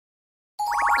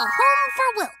A home for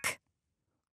Wilk.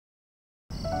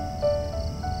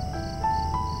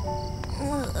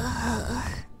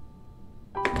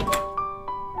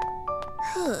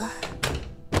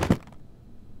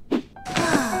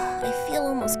 I feel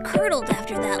almost curdled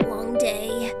after that long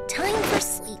day. Time for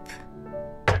sleep.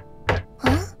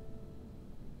 Huh?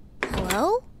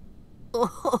 Hello?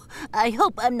 Oh, I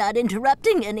hope I'm not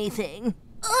interrupting anything.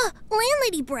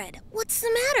 Landlady Bread, what's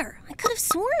the matter? I could have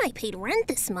sworn I paid rent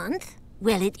this month.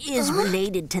 Well, it is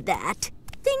related to that.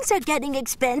 Things are getting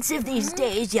expensive these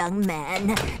days, young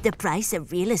man. The price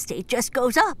of real estate just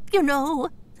goes up, you know.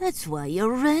 That's why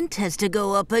your rent has to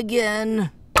go up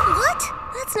again. What?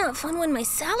 That's not fun when my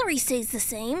salary stays the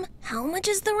same. How much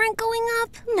is the rent going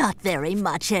up? Not very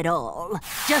much at all.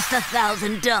 Just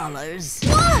 $1,000.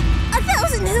 What?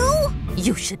 1,000 who?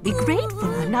 You should be grateful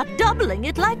I'm not doubling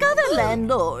it like other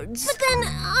landlords. But then,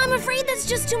 I'm afraid that's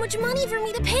just too much money for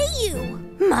me to pay you.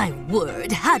 My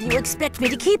word, how do you expect me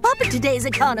to keep up in today's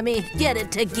economy? Get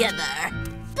it together.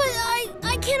 But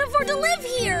I can't afford to live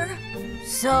here.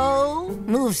 So,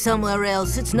 move somewhere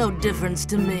else. It's no difference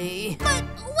to me. But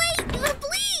wait,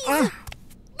 please!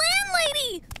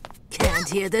 Landlady! Can't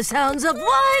hear the sounds of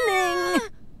whining.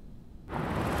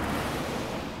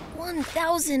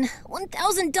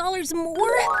 $1,000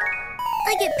 more?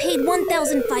 I get paid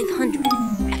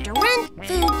 $1,500 after rent,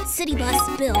 food, city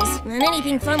bus, bills, and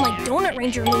anything fun like Donut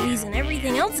Ranger movies and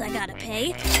everything else I gotta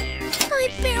pay. I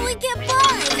barely get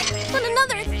by. But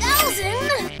another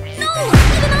 1,000? No!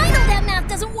 Even I know that math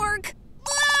doesn't work.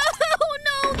 Oh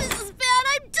no, this is bad.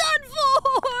 I'm done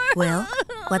for. Will,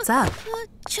 what's up?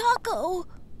 Choco.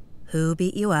 Who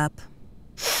beat you up?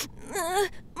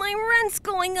 My rent's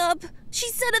going up. She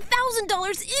said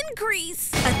 $1,000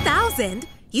 increase. 1,000?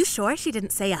 You sure she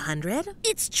didn't say 100?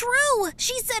 It's true.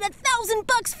 She said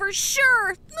 $1,000 for sure.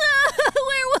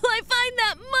 Where will I find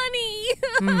that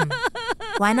money?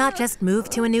 Why not just move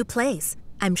to a new place?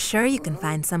 I'm sure you can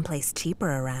find someplace cheaper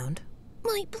around.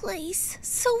 My place,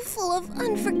 so full of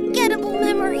unforgettable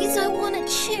memories I want to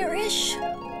cherish.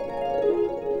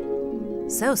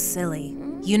 So silly.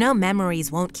 You know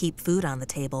memories won't keep food on the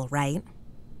table, right?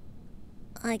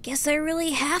 I guess I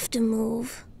really have to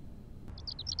move.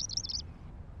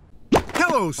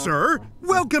 Hello, sir.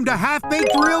 Welcome to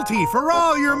Half-Baked Realty for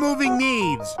all your moving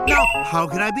needs. Now, how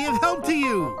can I be of help to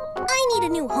you? I need a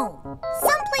new home.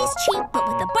 Someplace cheap, but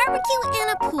with a barbecue and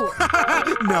a pool.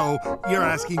 No, you're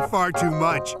asking far too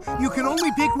much. You can only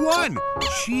pick one,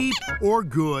 cheap or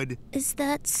good. Is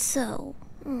that so?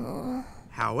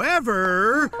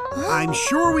 However, I'm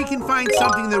sure we can find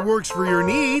something that works for your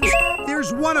needs.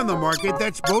 There's one on the market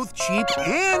that's both cheap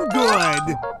and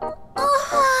good.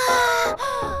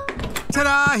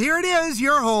 Ta-da! Here it is,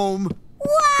 your home.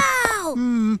 Wow!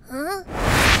 Huh?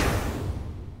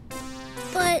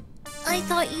 But I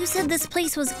thought you said this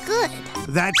place was good.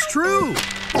 That's true.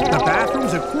 The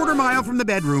bathroom's a quarter-mile from the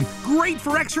bedroom. Great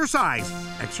for exercise.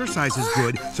 Exercise is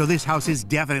good, so this house is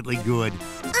definitely good.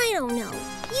 I don't know.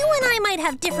 You and I might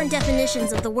have different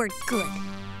definitions of the word good.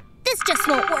 This just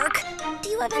won't work. Do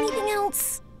you have anything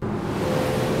else?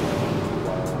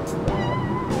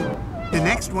 The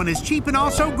next one is cheap and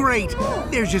also great.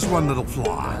 There's just one little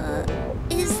flaw.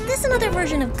 Is this another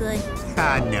version of good?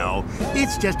 No.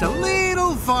 It's just a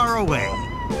little far away.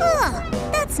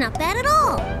 That's not bad at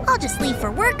all. I'll just leave for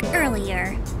work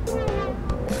earlier.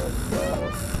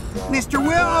 Mr.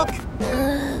 Wilk!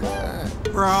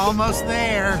 We're almost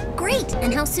there. Great.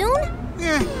 And how soon?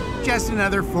 Just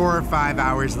another 4 or 5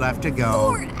 hours left to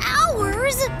go. 4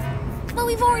 hours? But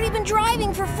we've already been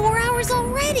driving for 4 hours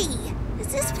already. Is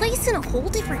this place in a whole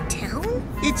different town?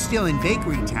 It's still in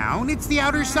Bakery Town. It's the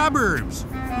outer suburbs.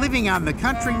 Living out in the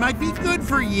country might be good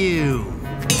for you.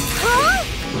 Huh?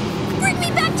 Bring me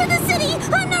back to the city!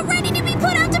 I'm not ready to be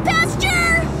put out to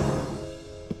pasture!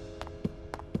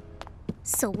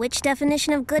 So which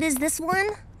definition of good is this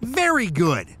one? Very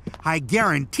good. I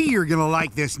guarantee you're gonna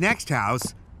like this next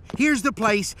house. Here's the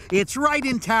place. It's right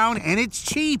in town and it's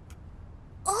cheap.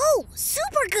 Oh,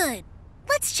 super good.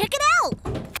 Let's check it out.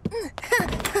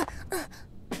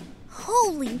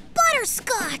 Holy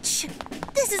butterscotch!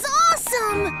 This is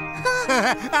awesome!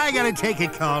 I gotta take a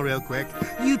call real quick.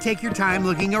 You take your time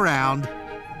looking around.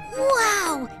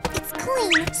 Wow! It's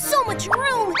clean, so much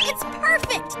room! It's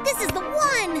perfect! This is the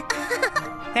one!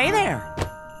 Hey there!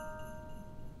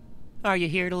 Are you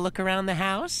here to look around the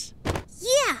house?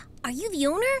 Yeah! Are you the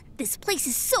owner? This place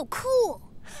is so cool!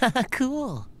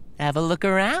 Cool. Have a look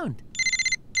around.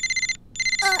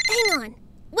 Hang on.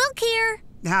 Wilk here.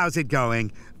 How's it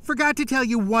going? Forgot to tell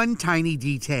you one tiny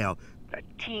detail. A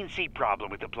teensy problem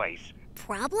with the place.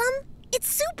 Problem? It's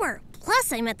super!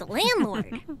 Plus, I met the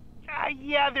landlord.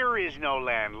 Yeah, there is no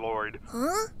landlord.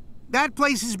 Huh? That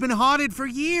place has been haunted for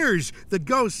years. The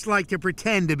ghosts like to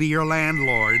pretend to be your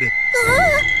landlord.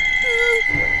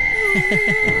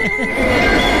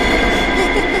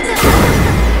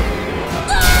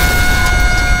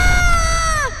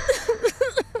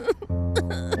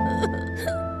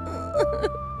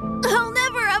 I'll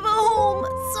never have a home.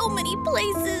 So many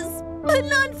places, but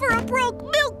none for a broke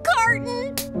milk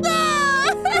carton.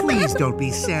 Please don't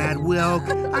be sad, Wilk.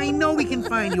 I know we can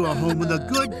find you a home with a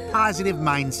good, positive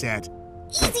mindset.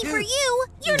 Easy for you.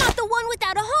 You're not the one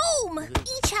without a home.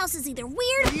 Each house is either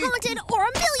weird, haunted, or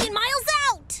a million miles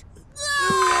out.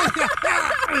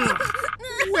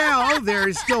 Well,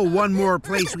 there's still one more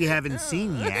place we haven't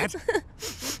seen yet.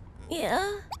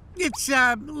 Yeah? It's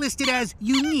listed as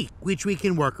unique, which we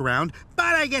can work around,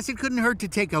 but I guess it couldn't hurt to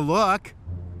take a look.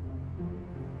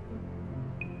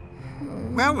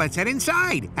 Well, let's head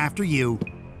inside. After you.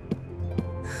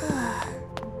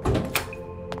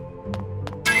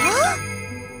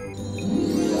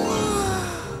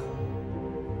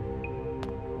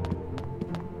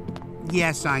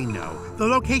 Yes, I know. The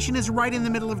location is right in the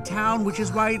middle of town, which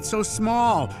is why it's so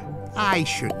small. I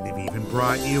shouldn't have even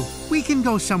brought you. We can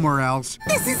go somewhere else.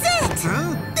 This is it!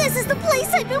 Huh? This is the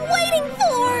place I've been waiting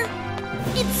for!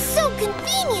 It's so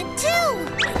convenient, too!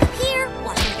 Wake up here,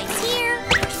 wash my face here,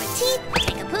 brush my teeth,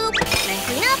 take a poop, then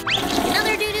clean up, eat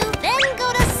another doo-doo, then go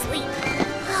to sleep.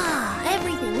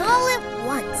 Everything all at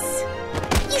once.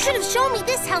 You should have shown me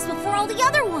this house before all the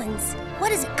other ones. What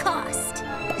does it cost?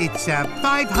 It's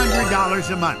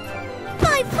 $500 a month.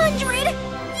 500? Yay,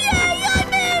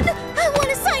 I'm in! I want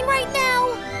to sign right now!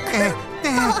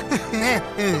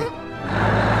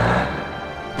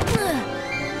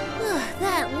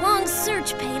 That long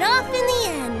search paid off in the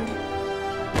end.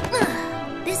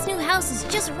 This new house is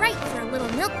just right for a little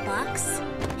milk box.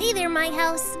 Hey there, my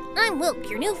house. I'm Wilk,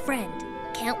 your new friend.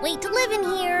 Can't wait to live in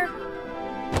here.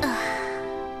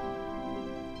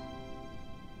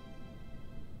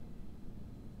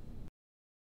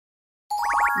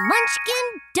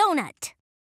 Munchkin Donut.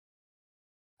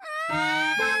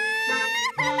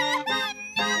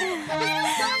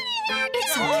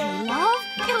 It's okay, love.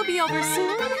 It'll be over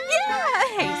soon. Yeah.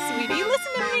 Hey, sweetie,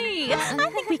 listen to me. I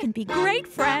think we can be great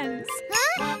friends.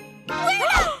 Huh? We're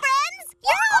not friends!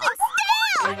 You're holding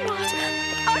stale!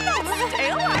 I'm not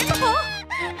stale.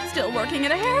 I'm still working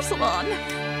at a hair salon.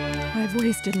 I've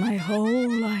wasted my whole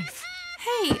life.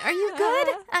 Hey, are you good?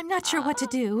 I'm not sure what to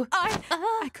do.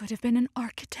 I could have been an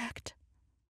architect.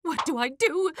 What do I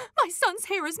do? My son's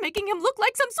hair is making him look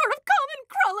like some sort of common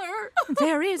cruller.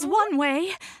 There is one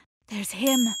way. There's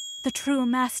him, the true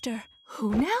master.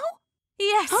 Who now?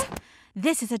 Yes. Huh?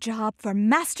 This is a job for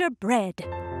Master Bread.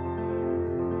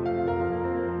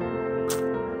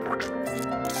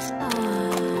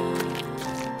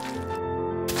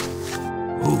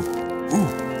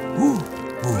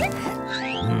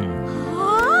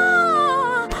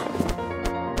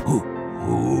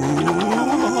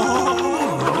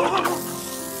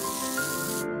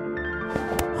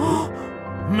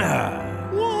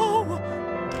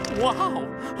 Wow,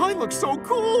 I look so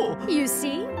cool! You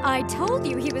see, I told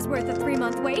you he was worth a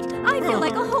 3-month wait. I feel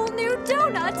like a whole new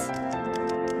donut.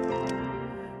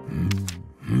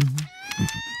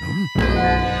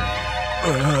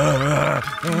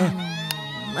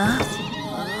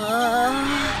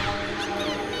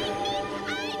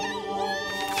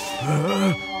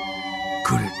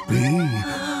 Could it be?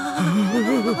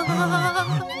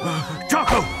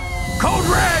 Choco! Code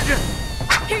Red!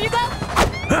 Here you go.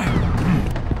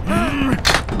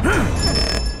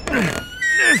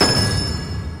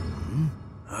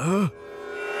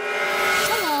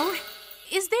 Hello.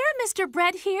 Is there a Mr.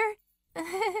 Bread here? No!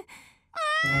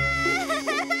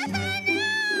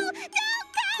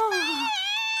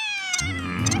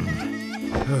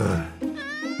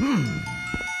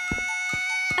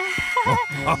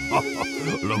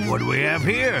 Look what we have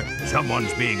here.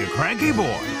 Someone's being a cranky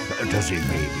boy. Does he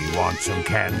maybe want some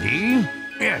candy?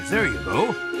 Yes, there you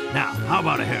go. Now, how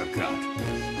about a haircut?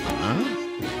 Huh?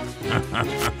 What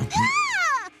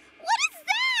is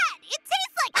that? It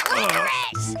tastes like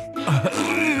licorice!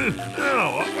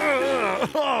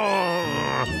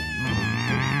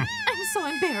 I'm so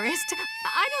embarrassed.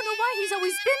 I don't know why he's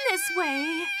always been this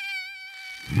way.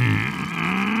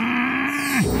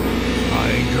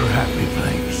 Find your happy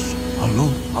place. A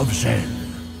loaf of Zen.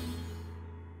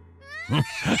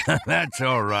 That's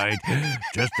all right.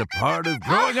 Just a part of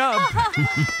growing up.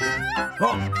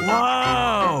 Oh,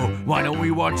 wow! Why don't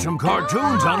we watch some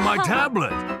cartoons on my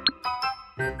tablet?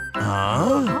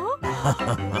 Huh?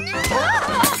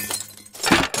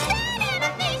 That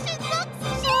animation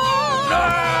looks so...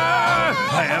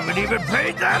 I haven't even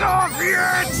paid that off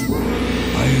yet!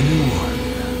 Buy a new one.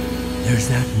 There's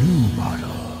that new model.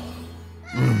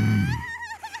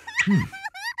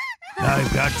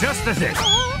 I've got just the thing.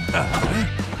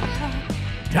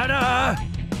 Ta-da!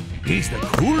 He's the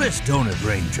coolest donut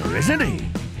ranger, isn't he?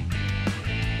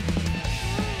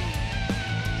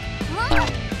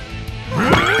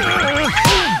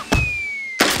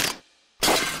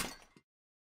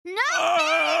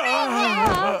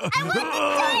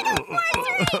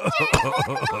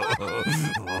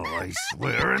 I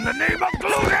swear in the name of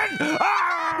gluten!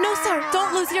 No, sir,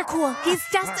 don't lose your cool. He's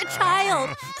just a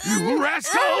child. You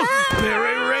rascal!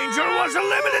 Berry Ranger was a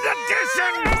limited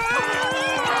edition!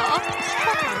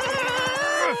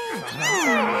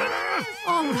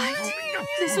 All right.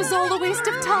 This was all a waste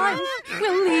of time.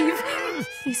 We'll leave.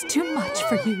 He's too much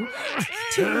for you.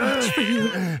 Too much for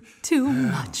you. Too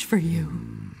much for you.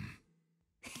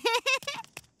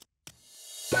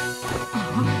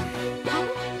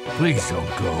 Please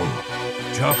don't go.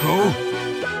 Choco,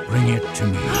 bring it to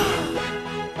me.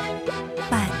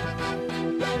 But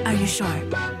are you sure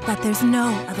that there's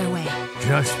no other way?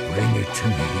 Just bring it to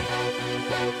me.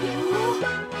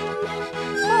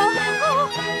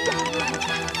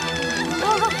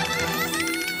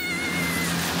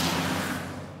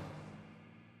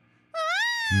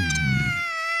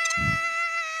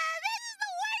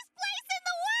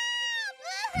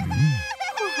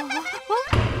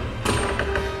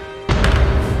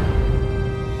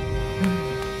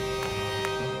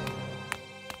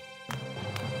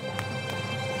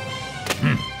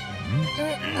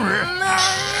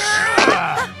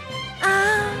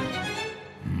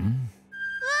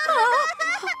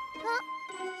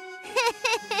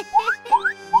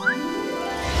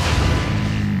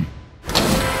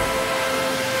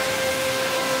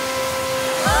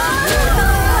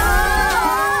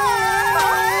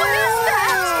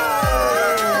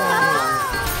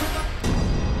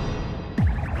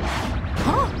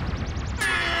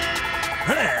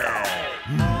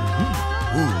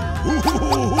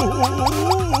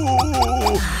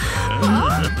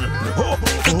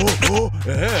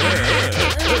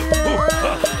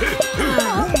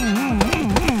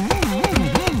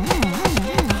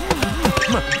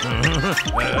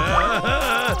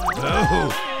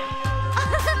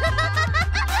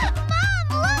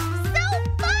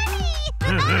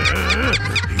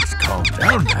 He's calmed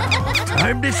down now.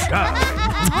 Time to shine.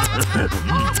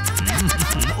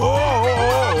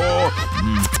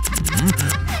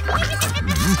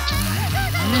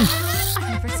 I've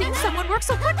never seen someone work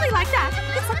so quickly like that.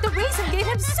 It's like the raisin gave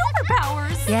him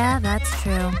superpowers. Yeah, that's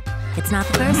true. It's not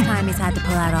the first time he's had to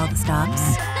pull out all the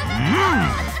stops.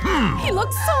 He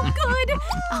looks so good.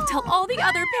 I'll tell all the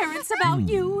other parents about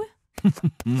you.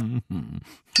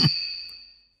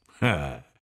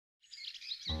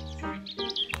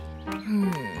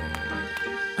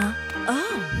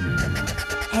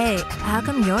 Hey, how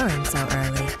come you're in so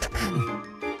early?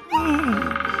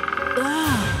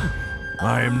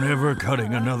 I am never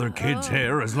cutting another kid's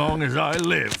hair as long as I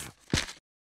live.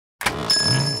 Please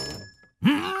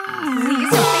don't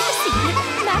make a secret.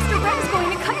 Master Red is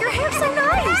going to cut your hair so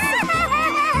nice.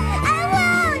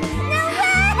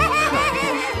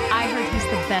 I heard he's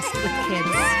the best with kids.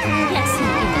 Yes, he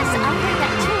is. I heard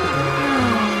that too.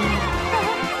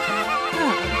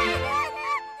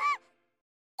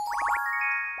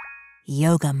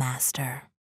 Yoga master.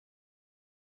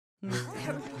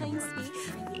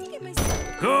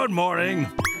 Good morning.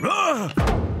 Wow,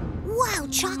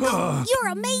 Choco, you're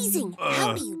amazing.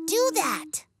 How do you do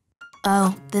that?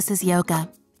 Oh, this is yoga.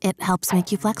 It helps make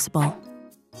you flexible.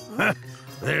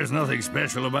 There's nothing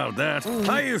special about that.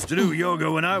 I used to do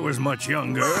yoga when I was much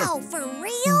younger. Wow, for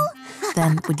real?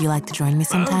 Then, would you like to join me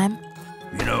sometime?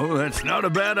 You know, that's not a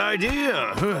bad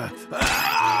idea.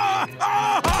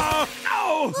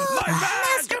 Oh, my back!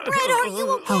 Master Bread, are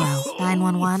you okay? Hello,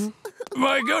 911?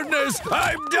 My goodness,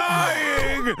 I'm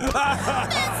dying!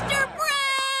 Master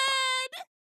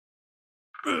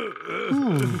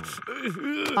Bread!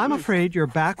 I'm afraid your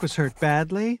back was hurt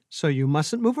badly, so you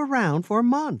mustn't move around for a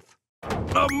month.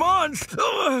 A month?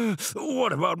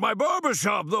 What about my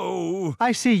barbershop, though?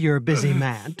 I see you're a busy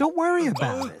man. Don't worry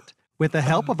about it. With the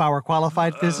help of our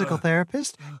qualified physical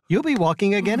therapist, you'll be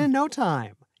walking again in no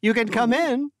time. You can come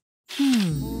in.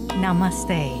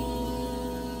 Namaste.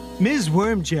 Ms.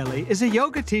 Wormjelly is a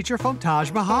yoga teacher from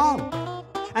Taj Mahal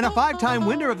and a 5-time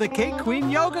winner of the Cake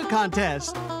Queen Yoga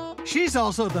Contest. She's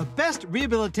also the best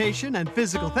rehabilitation and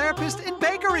physical therapist in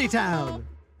Bakery Town.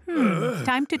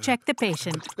 Time to check the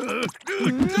patient.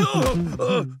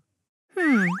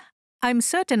 I'm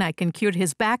certain I can cure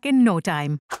his back in no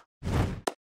time.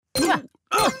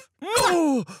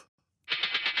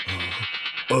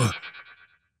 Oh?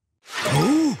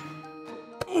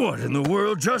 What in the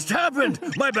world just happened?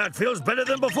 My back feels better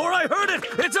than before I heard it.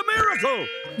 It's a miracle.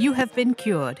 You have been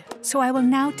cured, so I will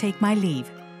now take my leave.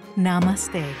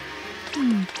 Namaste.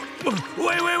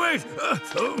 Wait.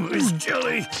 Miss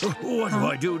Jelly, what do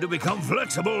I do to become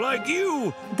flexible like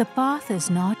you? The path is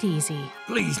not easy.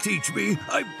 Please teach me.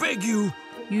 I beg you.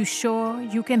 You sure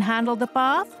you can handle the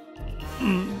path?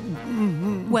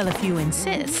 Well, if you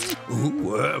insist.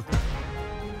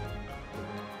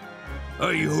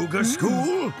 A yoga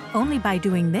school? Only by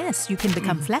doing this you can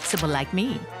become flexible like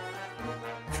me.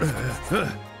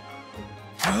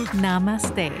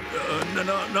 Namaste.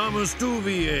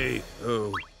 Namaste.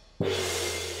 Oh.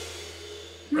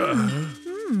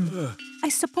 I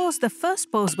suppose the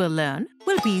first pose we'll learn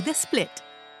will be the split.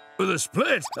 The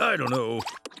split? I don't know.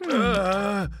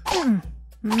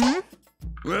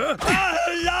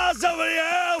 Somebody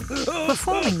help!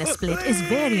 Performing the split is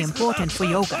very important for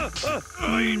yoga.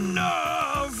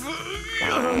 Enough!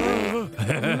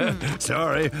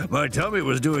 Sorry, my tummy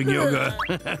was doing yoga.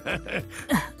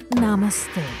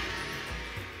 Namaste.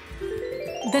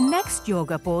 The next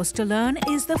yoga pose to learn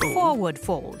is the forward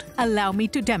fold. Allow me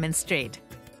to demonstrate.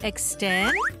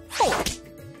 Extend, fold.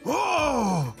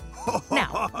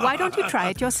 Now, why don't you try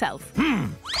it yourself?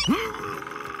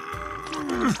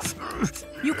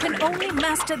 You can only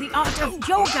master the art of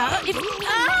yoga if you...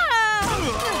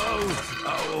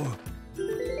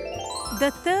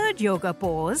 The third yoga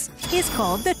pose is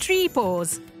called the tree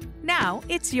pose. Now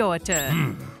it's your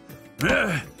turn.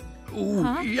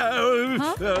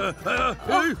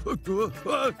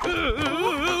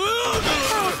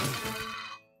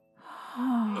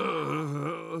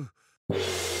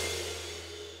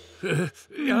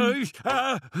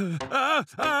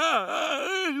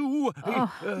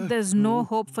 There's no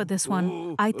hope for this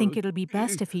one. I think it'll be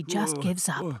best if he just gives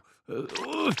up.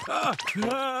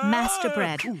 Master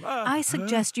Bread, I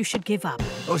suggest you should give up.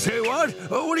 Oh, say what?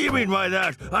 What do you mean by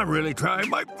that? I'm really trying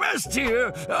my best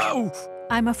here.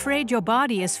 I'm afraid your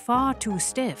body is far too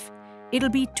stiff. It'll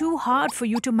be too hard for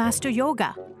you to master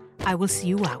yoga. I will see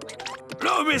you out.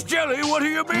 No, Miss Jelly, what do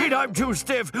you mean I'm too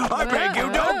stiff? I beg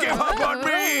you, don't give up on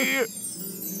me!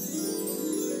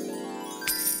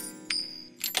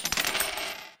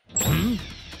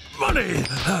 Money!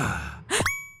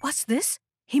 What's this?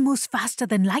 He moves faster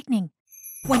than lightning.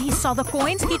 When he saw the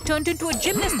coins, he turned into a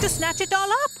gymnast to snatch it all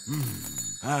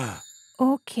up.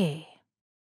 Okay.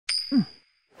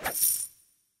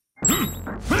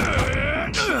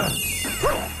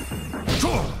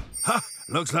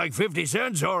 Looks like 50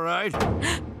 cents, all right.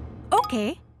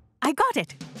 Okay, I got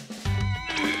it.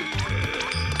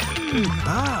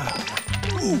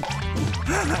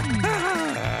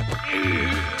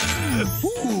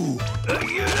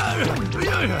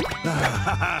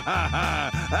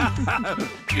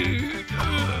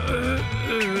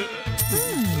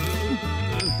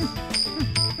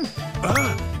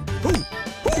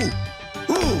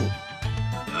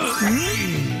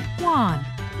 One.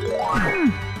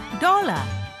 Dollar.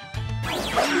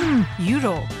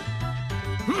 Euro.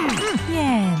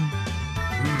 Yen.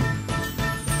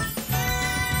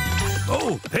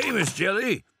 Oh, hey, Miss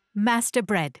Jelly. Master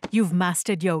Bread, you've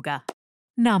mastered yoga.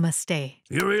 Namaste.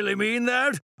 You really mean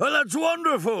that? Oh, that's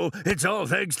wonderful. It's all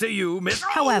thanks to you, Miss...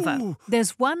 However,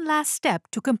 there's one last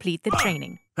step to complete the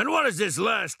training. And what is this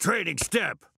last training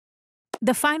step?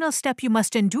 The final step you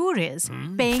must endure is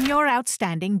paying your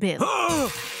outstanding bill.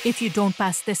 If you don't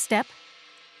pass this step,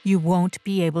 you won't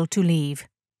be able to leave.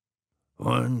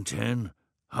 1, 10,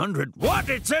 100. What?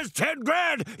 It says 10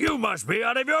 grand! You must be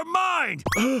out of your mind!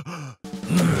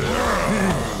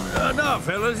 No,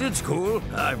 fellas, it's cool.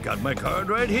 I've got my card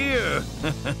right here.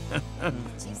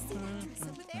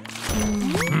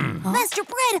 Master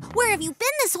Bread, where have you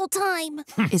been this whole time?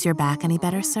 Is your back any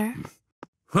better, sir?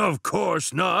 Of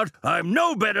course not. I'm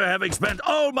no better having spent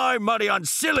all my money on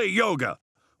silly yoga.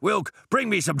 Wilk, bring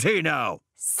me some tea now.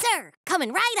 Sir,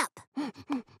 coming right up.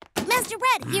 Master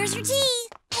Bread, here's your tea.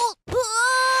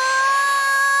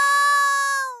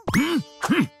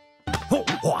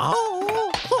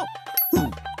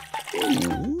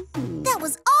 That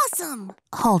was awesome.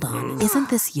 Hold on, isn't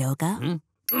this yoga?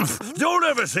 Don't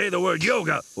ever say the word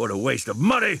yoga. What a waste of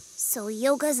money. So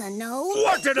yoga's a no?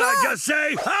 What did I just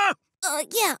say, huh?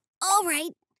 Yeah, all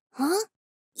right. Huh?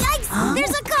 Yikes!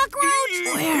 There's a cockroach!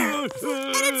 Where? And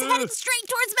it's headed straight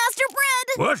towards Master Bread!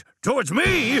 What? Towards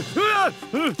me?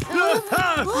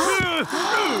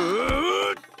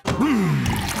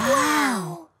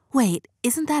 Wow! Wait,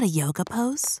 isn't that a yoga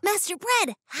pose? Master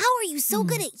Bread, how are you so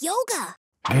good at yoga?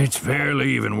 It's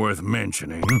barely even worth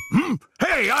mentioning.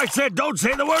 Hey, I said don't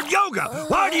say the word yoga!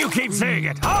 Why do you keep saying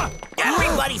it, huh?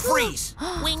 Everybody freeze!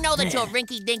 We know that your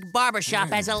rinky-dink barbershop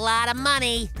has a lot of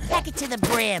money. Pack it to the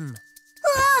brim.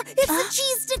 Ah, it's the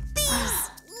cheese stick thieves!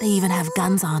 They even have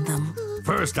guns on them.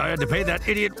 First, I had to pay that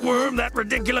idiot worm that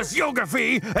ridiculous yoga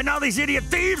fee, and now these idiot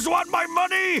thieves want my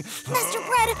money! Mr.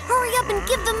 Bread, hurry up and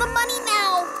give them the money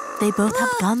now! They both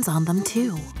have guns on them,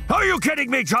 too. Are you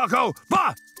kidding me, Choco?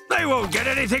 Bah! They won't get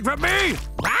anything from me!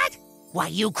 What? Why,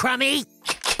 you crummy?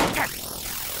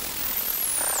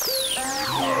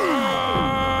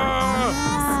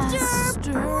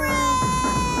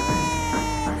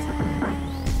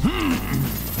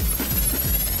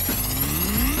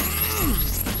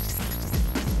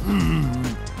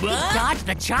 We dodged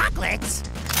the chocolates.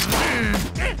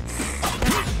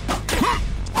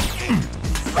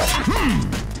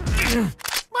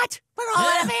 What? We're all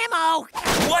out of ammo.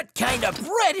 What kind of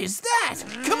bread is that?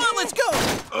 Come on, let's go!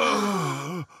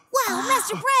 Wow,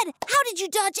 Master Bread, how did you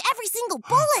dodge every single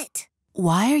bullet?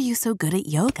 Why are you so good at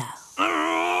yoga?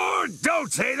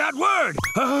 Don't say that word!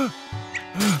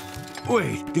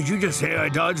 Wait, did you just say I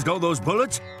dodged all those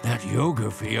bullets? That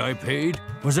yoga fee I paid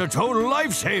was a total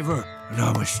lifesaver.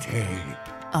 Namaste.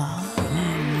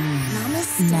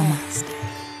 Namaste. Namaste.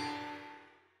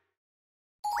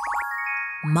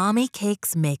 Mommy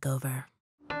Cake's Makeover.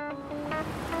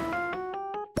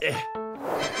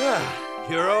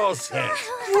 You're all set.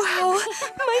 Wow,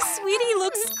 my sweetie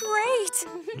looks great.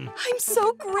 I'm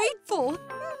so grateful.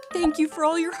 Thank you for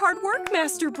all your hard work,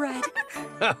 Master Bread.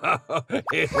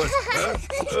 It was...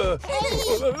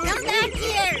 Come back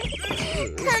here!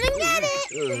 Come and get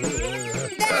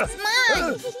it! That's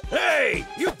mine! Hey,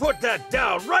 you put that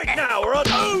down right now or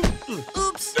I'll...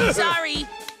 Oops, sorry.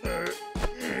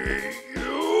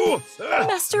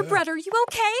 Master Bread, are you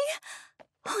okay?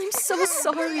 Oh, I'm so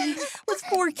sorry. With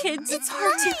 4 kids, it's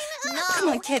hard to... Come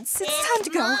on, kids, it's time to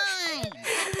go.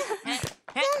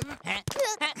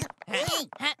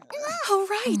 All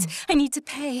right, I need to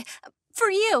pay.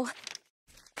 For you.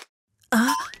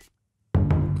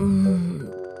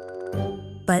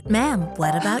 But ma'am,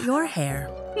 what about your hair?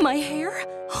 My hair?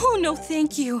 Oh, no,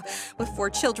 thank you. With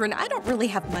 4 children, I don't really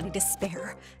have money to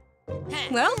spare.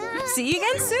 Well, see you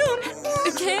again soon.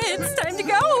 Kids, time to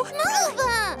go. Move!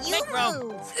 Make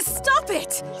room. Stop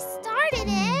it! We started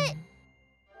it!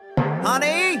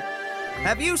 Honey,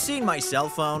 have you seen my cell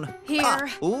phone? Here.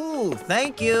 Ooh,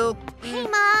 thank you. Hey,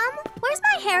 Mom, where's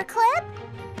my hair clip?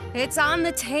 It's on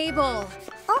the table.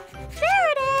 Oh, there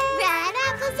it is! Red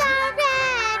apples are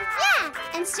red, yeah!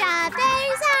 And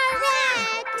strawberries are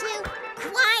red, too.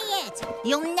 Quiet!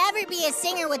 You'll never be a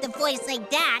singer with a voice like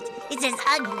that. It's as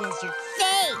ugly as your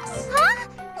face. Huh?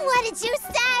 What did you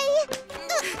say?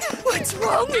 What's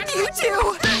wrong with you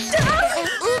two?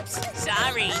 Oops,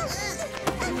 sorry.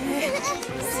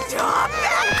 Stop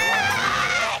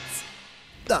it!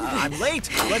 I'm late.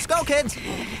 Let's go, kids.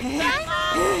 Bye,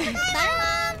 Mom! Bye,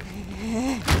 Mom!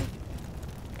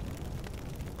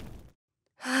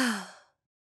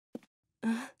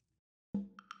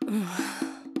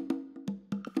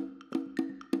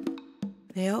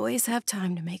 They always have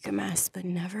time to make a mess, but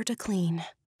never to clean.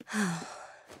 Huh?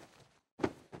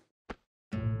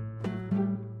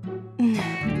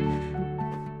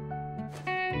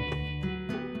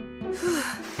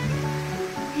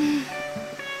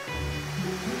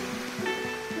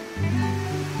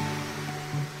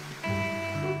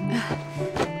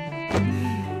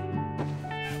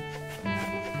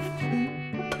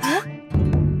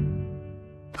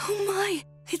 Oh my,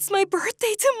 it's my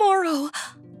birthday tomorrow!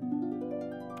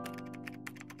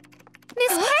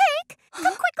 Miss Cake,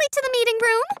 come quickly to the meeting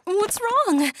room. What's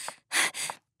wrong?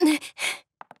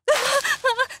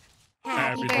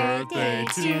 Happy birthday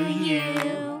to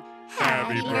you.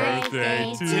 Happy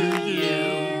birthday to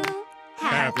you.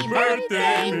 Happy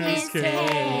birthday, Miss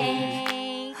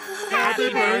Cake. Happy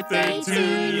birthday to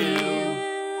you.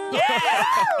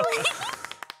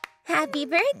 Happy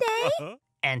birthday.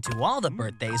 And to all the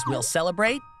birthdays we'll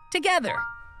celebrate together.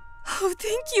 Oh,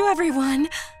 thank you, everyone.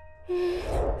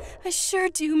 I sure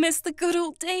do miss the good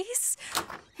old days.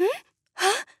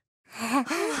 Huh? Oh,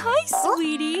 hi,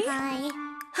 sweetie. Hi.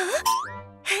 Huh?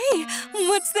 Hey,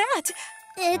 what's that?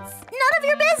 It's none of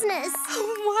your business.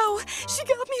 Oh, wow. She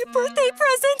got me a birthday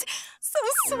present. So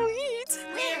sweet.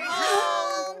 We're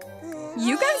home.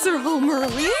 You guys are home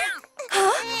early.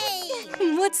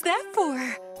 Huh? What's that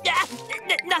for?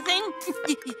 Nothing.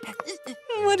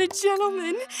 What a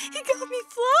gentleman. He got me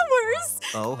flowers.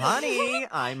 Oh, honey,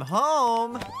 I'm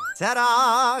home.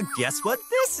 Ta-da! Guess what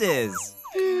this is?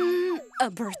 A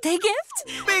birthday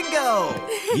gift? Bingo!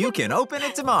 You can open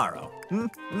it tomorrow.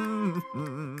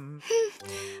 I'm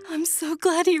so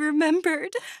glad he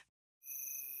remembered.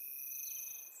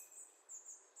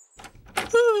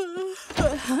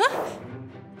 Huh?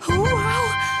 Oh,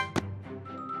 wow!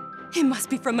 It must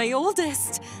be from my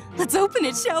oldest. Let's open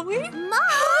it, shall we? Mom!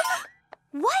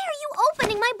 Why are you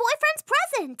opening my boyfriend's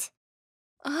present?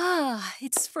 Ah,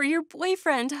 it's for your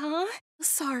boyfriend, huh?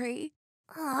 Sorry.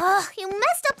 You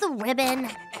messed up the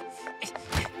ribbon.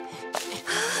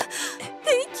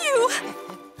 Thank you!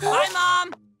 Hi, Mom!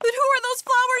 But who are those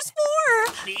flowers for?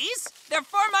 These? They're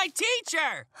for my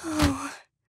teacher! Oh,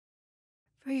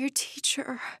 for your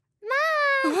teacher.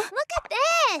 Mom, look at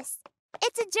this.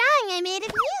 It's a drawing I made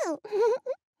of you.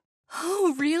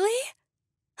 Oh, really?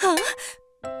 Huh?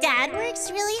 Dad works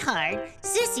really hard.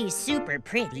 Sissy's super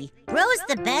pretty. Ro's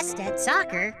the best at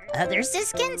soccer. Other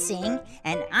sis can sing.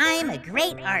 And I'm a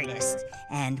great artist.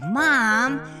 And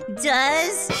Mom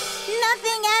does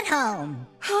nothing at home.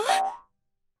 Huh?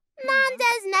 Mom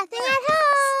does nothing at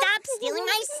home. Stop stealing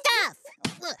my stuff.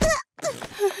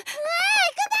 Hey,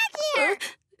 come back here.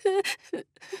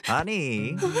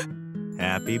 Honey,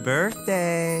 happy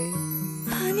birthday.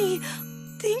 Honey,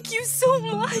 thank you so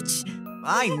much.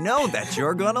 I know that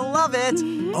you're gonna love it.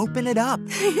 Open it up.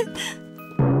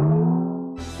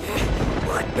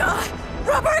 What the?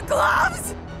 Rubber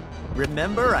gloves?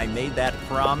 Remember I made that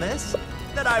promise?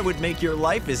 That I would make your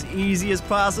life as easy as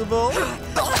possible?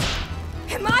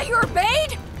 Am I your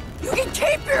maid? You can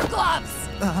keep your gloves.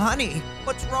 Honey,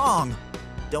 what's wrong?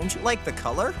 Don't you like the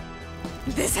color?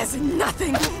 This has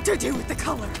nothing to do with the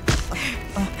color.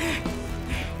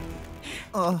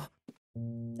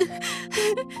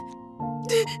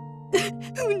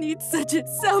 Who needs such a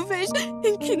selfish,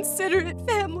 inconsiderate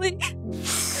family?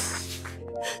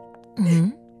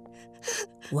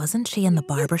 Wasn't she in the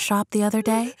barbershop the other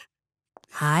day?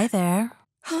 Hi there.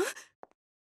 Huh?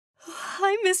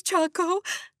 Hi, Miss Choco.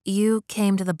 You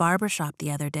came to the barbershop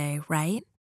the other day, right?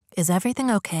 Is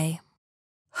everything okay?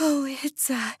 Oh, it's,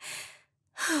 I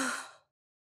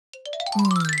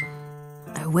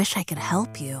wish I could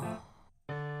help you.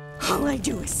 All I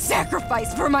do is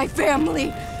sacrifice for my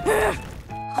family. Oh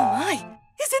my,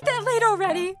 is it that late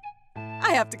already?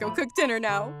 I have to go cook dinner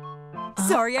now.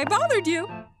 Sorry I bothered you.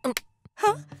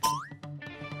 Huh?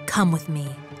 Come with me.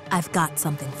 I've got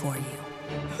something for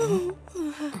you.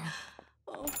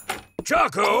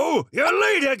 Choco, you're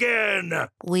late again!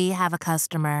 We have a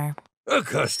customer. A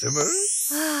customer?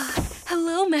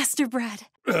 Hello, Master Bread.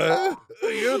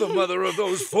 You're the mother of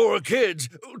those 4 kids.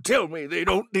 Tell me they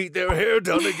don't need their hair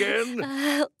done again.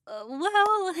 Well...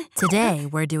 Today,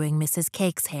 we're doing Mrs.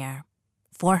 Cake's hair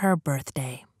for her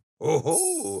birthday.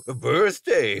 Oh,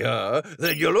 birthday, huh?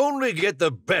 Then you'll only get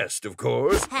the best, of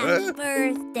course. Happy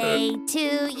birthday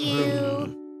to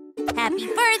you. Happy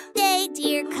birthday,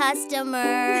 dear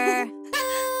customer.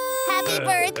 Happy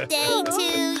birthday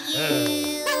to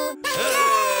you.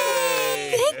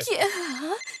 Thank you.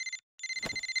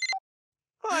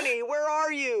 Honey, where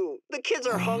are you? The kids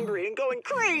are hungry and going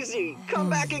crazy. Come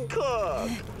back and cook.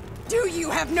 Do you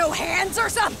have no hands or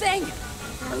something?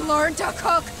 Learn to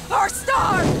cook or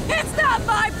starve. It's not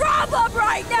my problem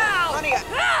right now. Honey,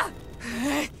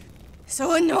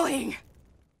 So annoying.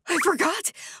 I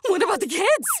forgot. What about the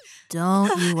kids?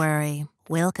 Don't you worry.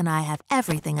 Wilk and I have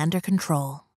everything under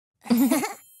control.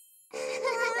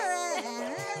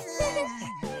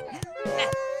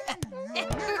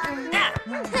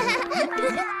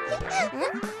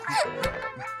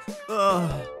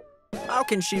 How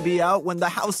can she be out when the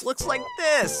house looks like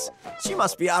this? She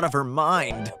must be out of her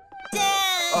mind.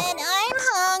 Dad, I'm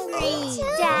hungry.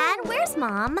 Dad, where's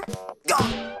Mom?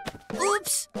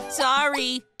 Oops,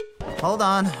 sorry. Hold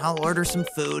on, I'll order some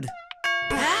food.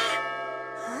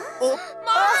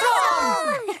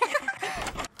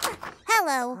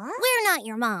 Hello, we're not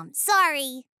your mom.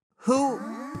 Sorry. Who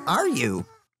are you?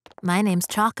 My name's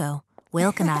Choco.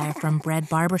 Wilk and I are from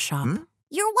BreadBarbershop.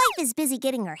 Your wife is busy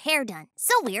getting her hair done,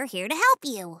 so we're here to help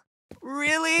you.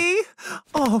 Really?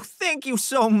 Oh, thank you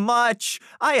so much.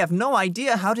 I have no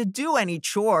idea how to do any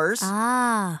chores.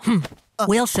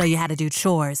 We'll show you how to do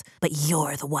chores, but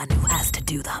you're the one who has to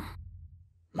do them.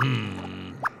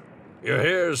 Your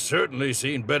hair's certainly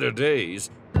seen better days.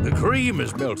 The cream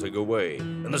is melting away,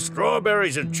 and the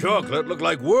strawberries and chocolate look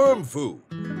like worm food.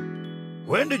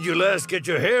 When did you last get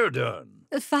your hair done?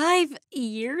 5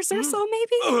 years or so,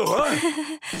 maybe? Oh,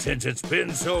 since it's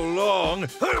been so long,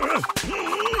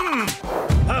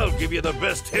 I'll give you the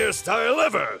best hairstyle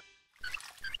ever.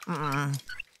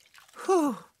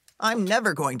 Whew. I'm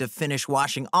never going to finish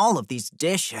washing all of these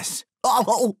dishes.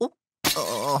 Oh.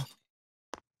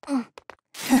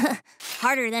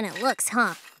 Harder than it looks,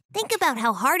 huh? Think about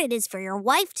how hard it is for your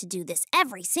wife to do this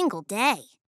every single day.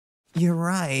 You're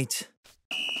right.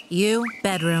 You,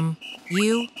 bedroom.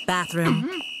 You, bathroom.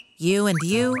 You and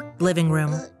you, living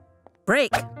room.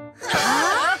 Break.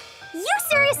 You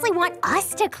seriously want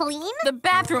us to clean? The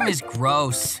bathroom is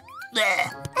gross.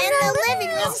 Blech. And the living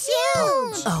room's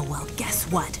huge! Oh, well, guess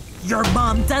what? Your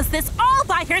mom does this all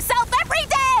by herself every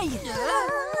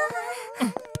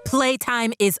day!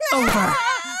 Playtime is over.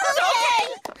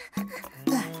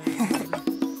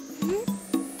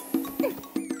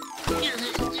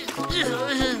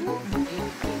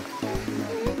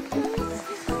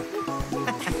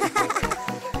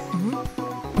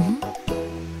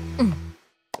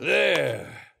 There.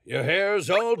 Your hair's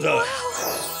all done.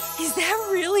 Wow. Is that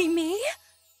really me?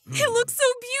 It looks so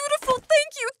beautiful.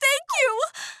 Thank you, thank you.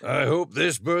 I hope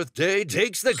this birthday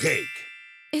takes the cake.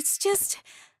 It's just,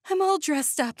 I'm all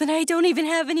dressed up and I don't even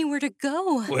have anywhere to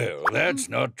go. Well, that's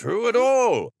not true at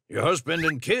all. Your husband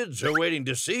and kids are waiting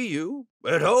to see you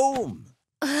at home.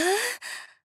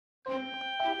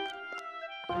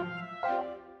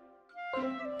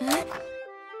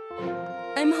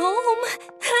 I'm home.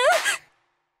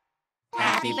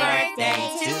 Happy birthday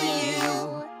to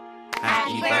you.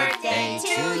 Happy birthday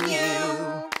to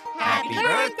you. Happy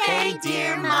birthday,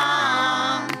 dear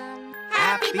Mom.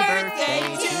 Happy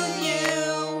birthday to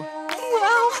you.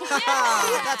 Wow.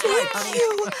 That's right, honey. Thank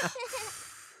you.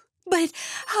 But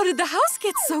how did the house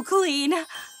get so clean? I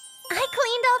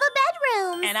cleaned all the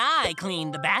bedrooms. And I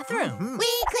cleaned the bathroom.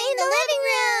 We cleaned the living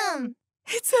room.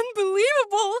 It's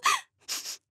unbelievable.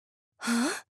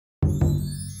 Huh?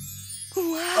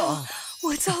 Wow.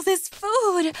 What's all this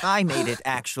food? I made it,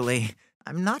 actually.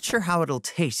 I'm not sure how it'll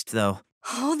taste, though.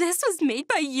 Oh, this was made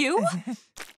by you?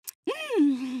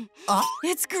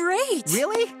 It's great.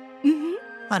 Really? Mm-hmm.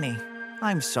 Honey,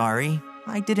 I'm sorry.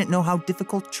 I didn't know how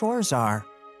difficult chores are.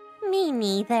 Me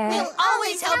neither. We'll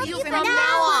always help you from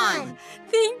now on.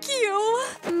 Thank you.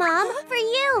 Mom, for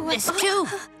you. This too.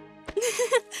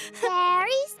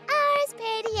 Fairies are as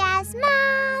pretty as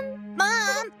Mom.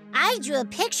 Mom, I drew a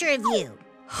picture of you.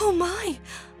 Oh, my.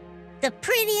 The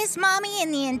prettiest mommy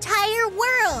in the entire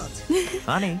world.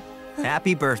 Honey,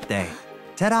 happy birthday.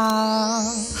 Ta-da!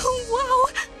 Oh, wow.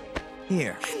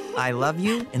 Here, I love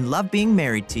you and love being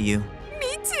married to you.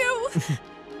 Me too.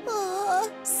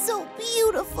 Oh, so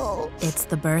beautiful. It's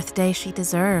the birthday she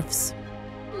deserves.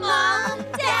 Mom,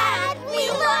 Dad, we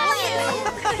love you.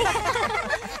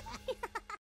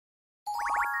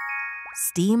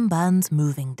 Steam Buns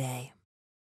Moving Day.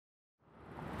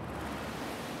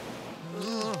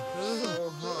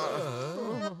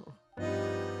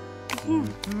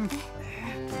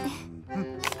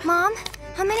 Mom,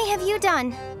 how many have you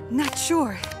done? Not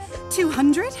sure.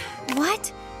 200?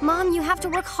 What? Mom, you have to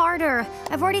work harder.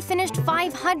 I've already finished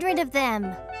 500 of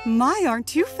them. My aren't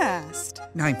too fast.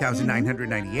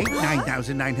 9,998,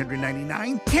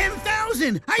 9,999,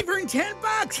 10,000! I've earned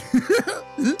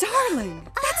 $10! Darling,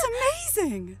 that's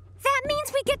amazing. That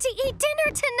means we get to eat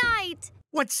dinner tonight.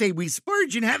 What say we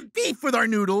splurge and have beef with our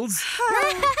noodles?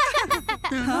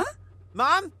 Huh?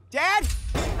 Mom? Dad?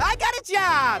 I got a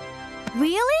job!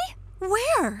 Really?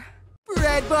 Where?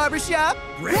 Bread Barbershop.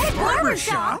 Bread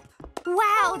Barbershop?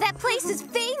 Wow, that place is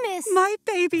famous. My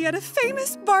baby at a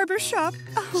famous barbershop.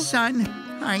 Oh. Son,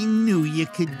 I knew you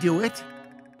could do it.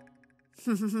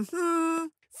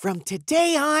 From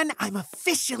today on, I'm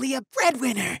officially a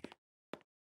breadwinner.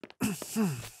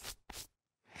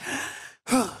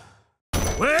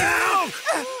 Well,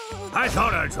 I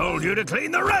thought I told you to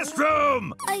clean the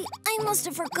restroom. I must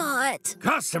have forgot.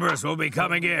 Customers will be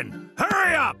coming in.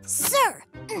 Hurry up! Sir!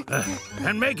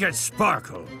 And make it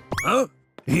sparkle. Huh?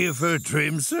 Here for a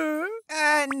trim, sir?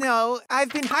 No. I've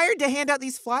been hired to hand out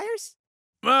these flyers.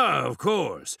 Ah, of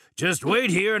course. Just wait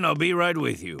here and I'll be right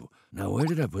with you. Now, where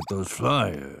did I put those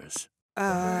flyers?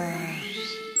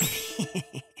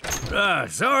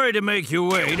 Sorry to make you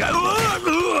wait.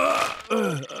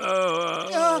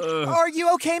 Are you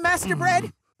okay, Master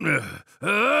Bread? Hey,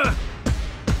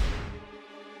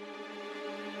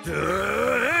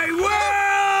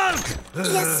 Wilk!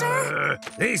 Yes, sir?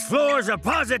 These floors are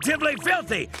positively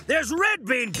filthy. There's red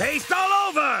bean paste all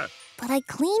over. But I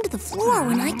cleaned the floor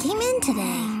when I came in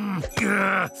today.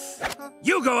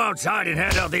 You go outside and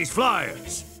hand out these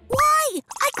flyers. Why?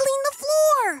 I cleaned the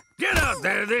floor. Get out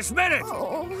there this minute.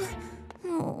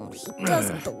 Oh, he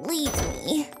doesn't believe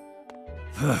me.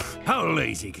 How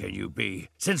lazy can you be?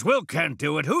 Since Will can't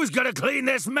do it, who's gonna clean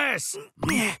this mess?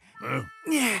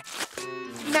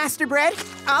 Master Bread,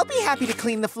 I'll be happy to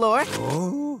clean the floor.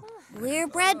 Oh? We're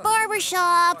Bread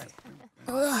Barbershop.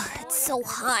 Ugh, it's so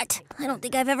hot. I don't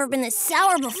think I've ever been this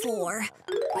sour before.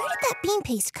 Where did that bean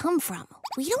paste come from?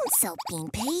 We don't sell bean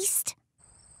paste.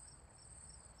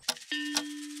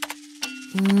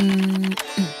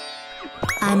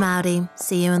 I'm outie.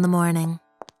 See you in the morning.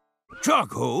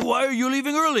 Choco, why are you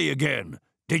leaving early again?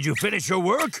 Did you finish your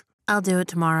work? I'll do it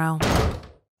tomorrow.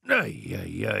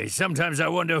 Ay. Sometimes I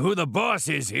wonder who the boss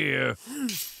is here.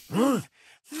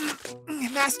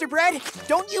 Master Bread,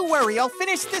 don't you worry. I'll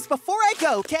finish this before I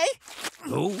go, okay?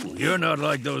 Oh, you're not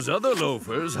like those other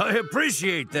loafers. I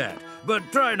appreciate that. But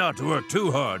try not to work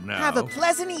too hard now. Have a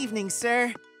pleasant evening,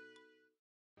 sir.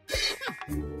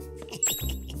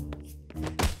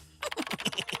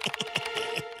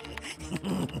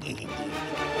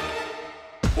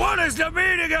 What is the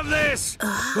meaning of this?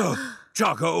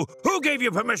 Choco, who gave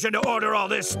you permission to order all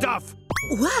this stuff?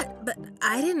 What? But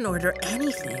I didn't order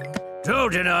anything.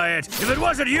 Don't deny it. If it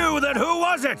wasn't you, then who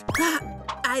was it?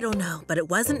 I don't know, but it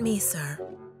wasn't me, sir.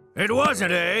 It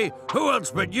wasn't, eh? Who else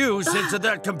but you sits at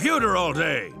that computer all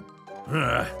day?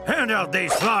 Hand out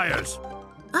these flyers.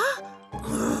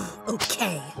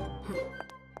 Okay.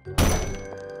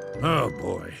 Oh,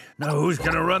 boy. Now who's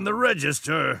gonna run the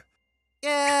register?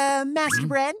 Master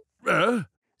Bread?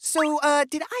 So,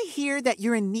 did I hear that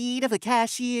you're in need of a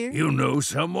cashier? You know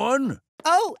someone?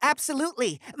 Oh,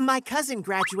 absolutely. My cousin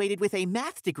graduated with a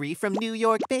math degree from New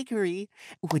York Bakery.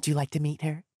 Would you like to meet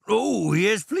her? Oh,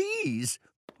 yes, please.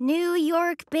 New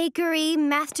York Bakery,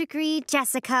 math degree,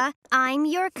 Jessica. I'm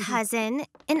your cousin,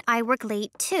 and I work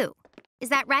late, too. Is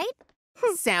that right?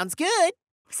 Sounds good.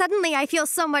 Suddenly, I feel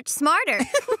so much smarter.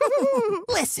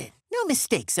 Listen, no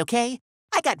mistakes, okay?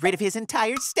 I got rid of his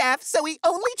entire staff, so he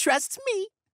only trusts me.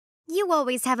 You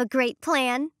always have a great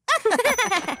plan.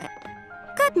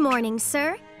 Good morning,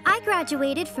 sir. I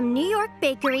graduated from New York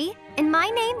Bakery, and my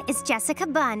name is Jessica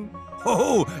Bunn.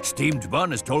 Oh, Steamed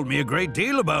Bun has told me a great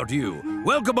deal about you.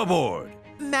 Welcome aboard.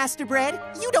 Master Bread,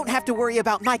 you don't have to worry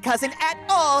about my cousin at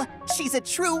all. She's a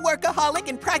true workaholic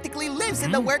and practically lives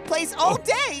in the workplace all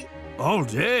day. All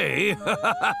day?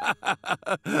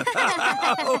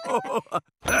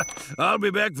 I'll be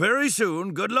back very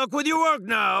soon. Good luck with your work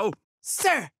now.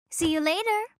 Sir. See you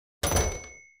later.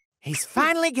 He's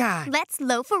finally gone. Let's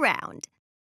loaf around.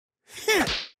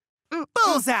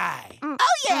 Bullseye. Oh,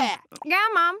 yeah. Yeah,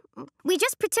 Mom. We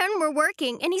just pretend we're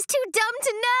working, and he's too dumb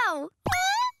to know.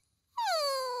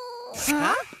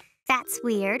 Huh? That's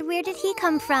weird. Where did he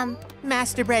come from?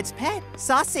 Master Bread's pet,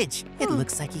 Sausage. It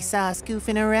looks like he saw us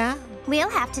goofing around. We'll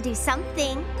have to do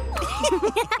something.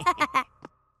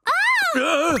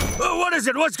 What is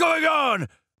it? What's going on?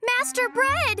 Master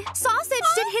Bread! Sausage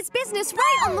did his business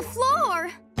right on the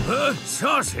floor.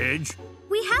 Sausage?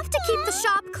 We have to keep the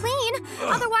shop clean,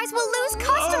 otherwise we'll lose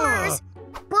customers.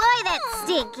 Boy, that's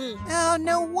stinky. Oh,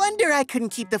 no wonder I couldn't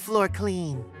keep the floor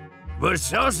clean. But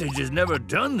Sausage has never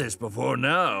done this before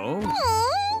now.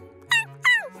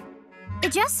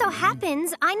 It just so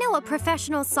happens I know a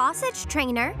professional sausage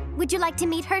trainer. Would you like to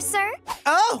meet her, sir?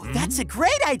 Oh, that's a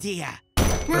great idea.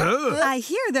 I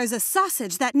hear there's a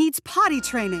sausage that needs potty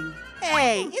training.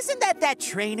 Hey, isn't that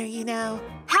trainer you know?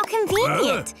 How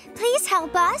convenient. Please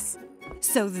help us.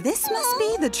 So this must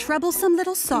be the troublesome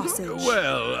little sausage.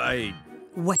 Well,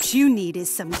 What you need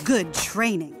is some good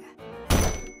training.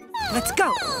 Let's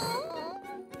go.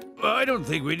 I don't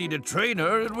think we need a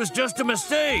trainer. It was just a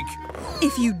mistake.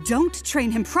 If you don't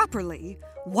train him properly,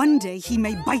 one day he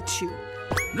may bite you.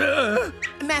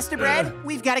 Master Bread,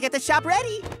 we've got to get the shop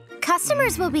ready.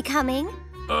 Customers will be coming.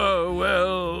 Oh,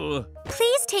 well...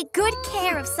 Please take good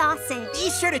care of Sausage. Be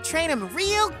sure to train him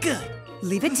real good.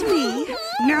 Leave it to me.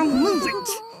 Now move it.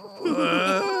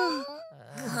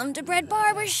 Come to Bread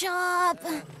Barbershop.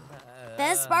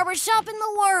 Best barbershop in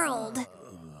the world.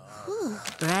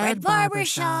 Bread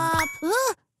Barbershop.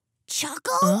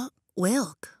 Choco?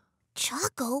 Wilk.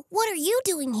 Choco, what are you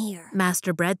doing here?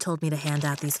 Master Bread told me to hand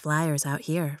out these flyers out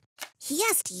here. He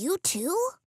asked you too?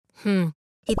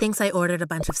 He thinks I ordered a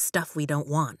bunch of stuff we don't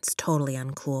want. It's totally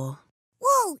uncool.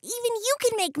 Whoa, even you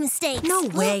can make mistakes. No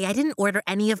way, I didn't order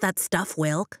any of that stuff,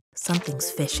 Wilk.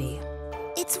 Something's fishy.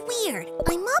 It's weird.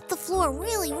 I mopped the floor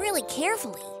really, really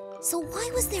carefully. So why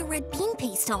was there red bean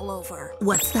paste all over?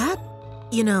 What's that?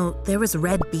 You know, there was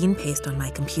red bean paste on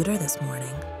my computer this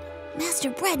morning. Master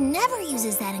Bread never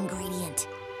uses that ingredient.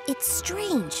 It's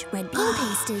strange. Red bean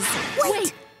paste is...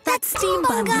 Wait! That Steam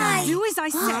Bun guy! Do as I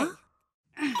say.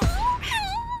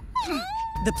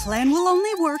 The plan will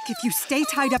only work if you stay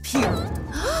tied up here.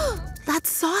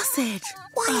 That's Sausage.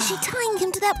 Why is she tying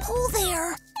him to that pole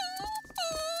there?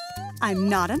 I'm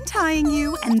not untying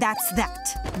you, and that's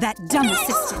that. That dumb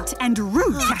assistant and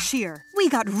rude cashier. We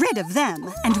got rid of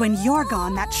them, and when you're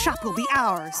gone, that shop will be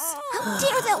ours. How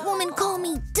dare that woman call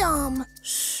me dumb?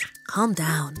 Shh, Calm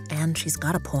down, and she's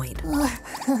got a point.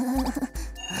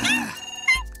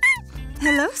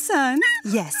 Hello, son.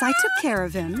 Yes, I took care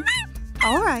of him.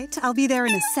 All right, I'll be there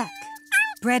in a sec.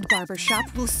 Bread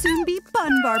Barbershop will soon be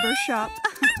Bun Barbershop.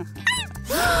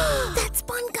 That's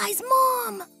Bun Guy's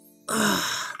mom.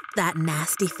 That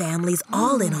nasty family's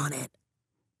all in on it.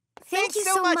 Thank you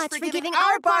so much for giving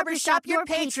our barbershop your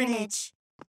patronage.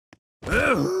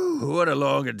 Oh, what a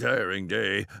long and tiring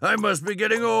day. I must be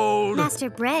getting old.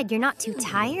 Master Bread, you're not too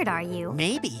tired, are you?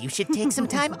 Maybe you should take some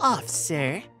time off,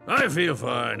 sir. I feel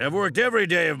fine. I've worked every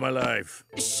day of my life.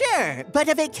 Sure, but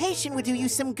a vacation would do you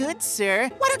some good,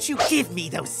 sir. Why don't you give me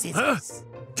those scissors? Huh?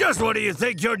 Just what do you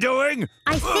think you're doing?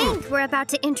 I think we're about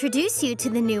to introduce you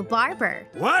to the new barber.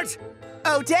 What?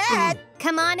 Oh, Dad!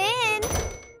 Come on in.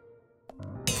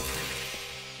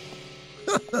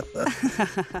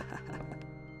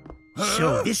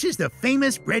 So this is the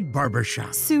famous Bread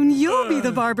Barbershop. Soon you'll be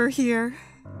the barber here.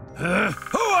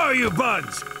 Who are you,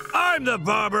 Buns? I'm the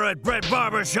barber at Bread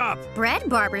Barbershop. Bread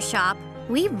Barbershop?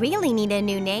 We really need a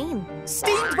new name.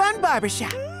 Steamed Bun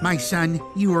Barbershop. My son,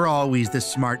 you were always the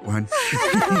smart one.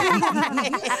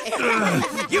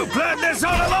 You planned this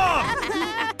all along!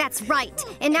 That's right.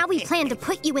 And now we plan to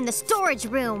put you in the storage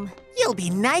room. You'll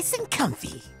be nice and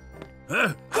comfy.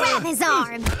 Grab his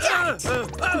arm. Help!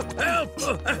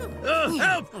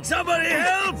 Help! Somebody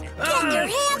help! Get your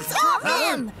hands off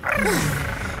him!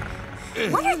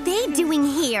 What are they doing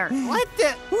here? What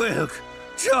the? Wilk!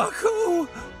 Choco!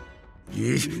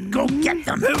 Yes, go get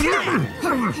them!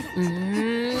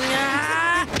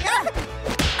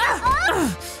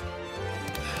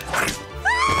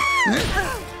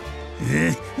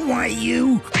 Why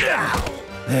you?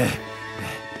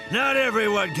 Not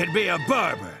everyone can be a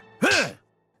barber.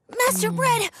 Master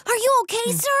Bread, are you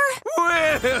okay, sir?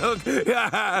 Wilk!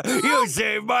 You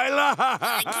saved my life!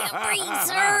 I can't breathe,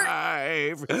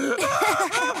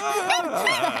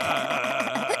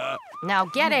 sir. Now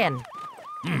get in.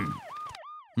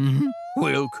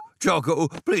 Wilk, Choco,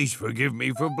 please forgive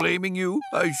me for blaming you.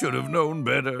 I should have known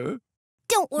better.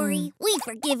 Don't worry, we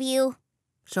forgive you.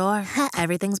 Sure,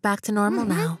 everything's back to normal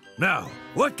now. Now,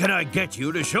 what can I get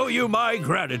you to show you my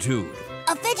gratitude?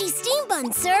 A veggie steam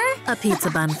bun, sir. A pizza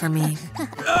bun for me.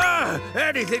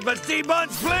 Anything but steam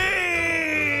buns,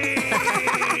 please!